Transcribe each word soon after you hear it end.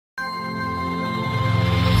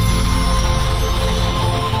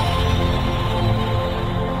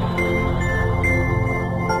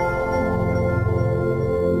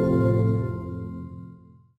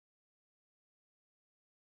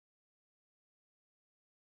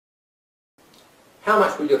How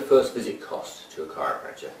much will your first visit cost to a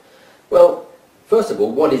chiropractor? Well, first of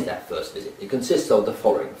all, what is that first visit? It consists of the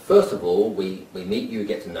following. First of all, we meet you,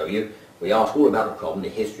 get to know you. We ask all about the problem, the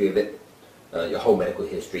history of it, your whole medical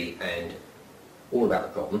history, and all about the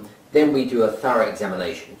problem. Then we do a thorough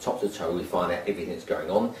examination, top to toe. We find out everything that's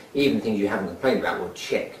going on. Even things you haven't complained about, we'll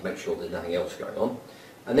check, make sure there's nothing else going on.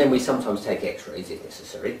 And then we sometimes take x-rays if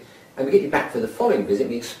necessary. And we get you back for the following visit.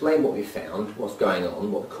 We explain what we found, what's going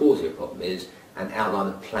on, what the cause of your problem is, and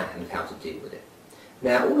outline a plan of how to deal with it.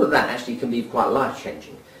 Now, all of that actually can be quite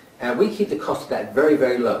life-changing. We keep the cost of that very,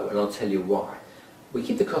 very low, and I'll tell you why. We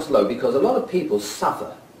keep the cost low because a lot of people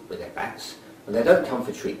suffer with their backs, and they don't come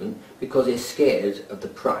for treatment because they're scared of the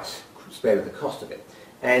price, scared of the cost of it.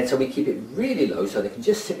 And so we keep it really low so they can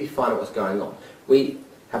just simply find out what's going on. We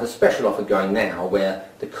have a special offer going now where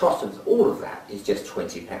the cost of all of that is just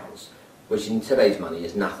 £20, which in today's money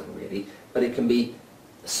is nothing really, but it can be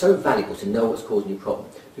so valuable to know what's causing your problem.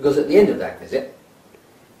 Because at the end of that visit,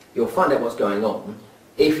 you'll find out what's going on.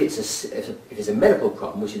 If it's a medical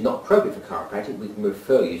problem which is not appropriate for chiropractic, we can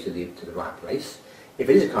refer you to the right place. If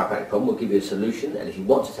it is a chiropractic problem, we'll give you a solution, and if you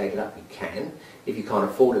want to take it up, you can. If you can't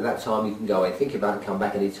afford it at that time, you can go away and think about it and come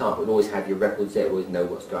back any time. We'll always have your records there, always know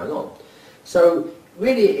what's going on. So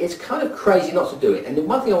really, it's kind of crazy not to do it. And the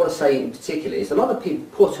one thing I want to say in particular is a lot of people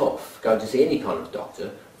put off going to see any kind of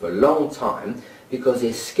doctor for a long time because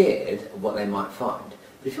they're scared of what they might find.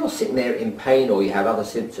 But if you're sitting there in pain or you have other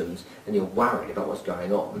symptoms and you're worried about what's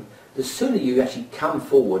going on, the sooner you actually come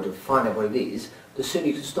forward and find out what it is, the sooner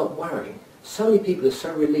you can stop worrying. So many people are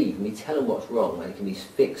so relieved when we tell them what's wrong and it can be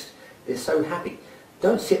fixed. They're so happy.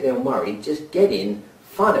 Don't sit there and worry, just get in,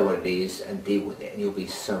 find out what it is and deal with it, and you'll be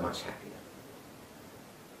so much happier.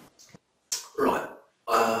 Right,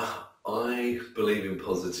 I believe in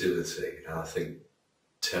positivity, and I think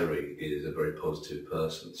Terry is a very positive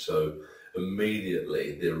person. So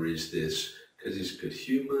immediately there is this, because he's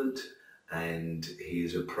good-humoured and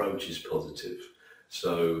his approach is positive.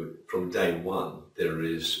 So from day one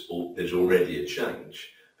there's already a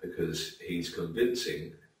change because he's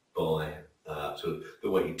convincing by sort of the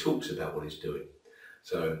way he talks about what he's doing.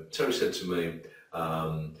 So Terry said to me,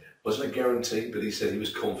 wasn't a guarantee, but he said he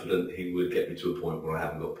was confident he would get me to a point where I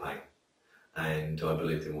haven't got pain. And I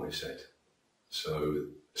believed in what he said. So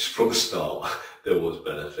from the start there was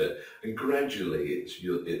benefit, and gradually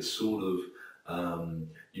it's sort of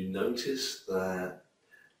you notice that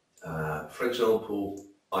for example,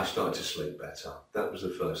 I started to sleep better. That was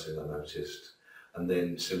the first thing I noticed. And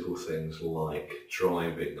then simple things like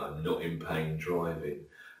driving, I'm not in pain driving.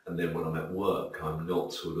 And then when I'm at work, I'm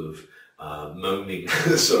not sort of moaning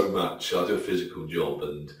so much. I do a physical job,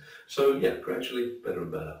 and so yeah, gradually better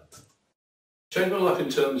and better. Changed my life in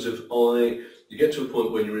terms of you get to a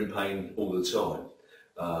point when you're in pain all the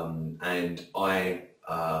time. And I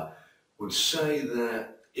would say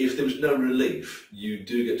that if there was no relief, you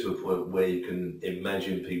do get to a point where you can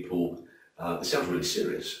imagine people, it sounds really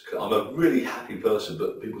serious. I'm a really happy person,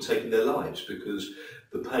 but people taking their lives because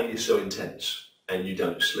the pain is so intense and you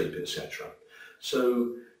don't sleep, etc.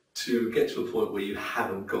 So to get to a point where you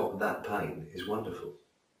haven't got that pain is wonderful.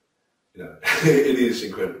 You know, it is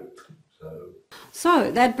incredible.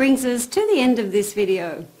 So that brings us to the end of this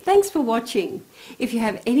video. Thanks for watching. If you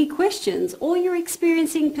have any questions or you're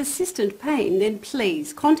experiencing persistent pain, then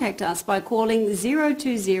please contact us by calling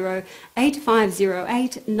 020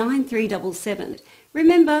 8508 9377.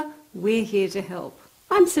 Remember, we're here to help.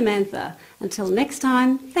 I'm Samantha. Until next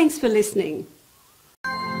time, thanks for listening.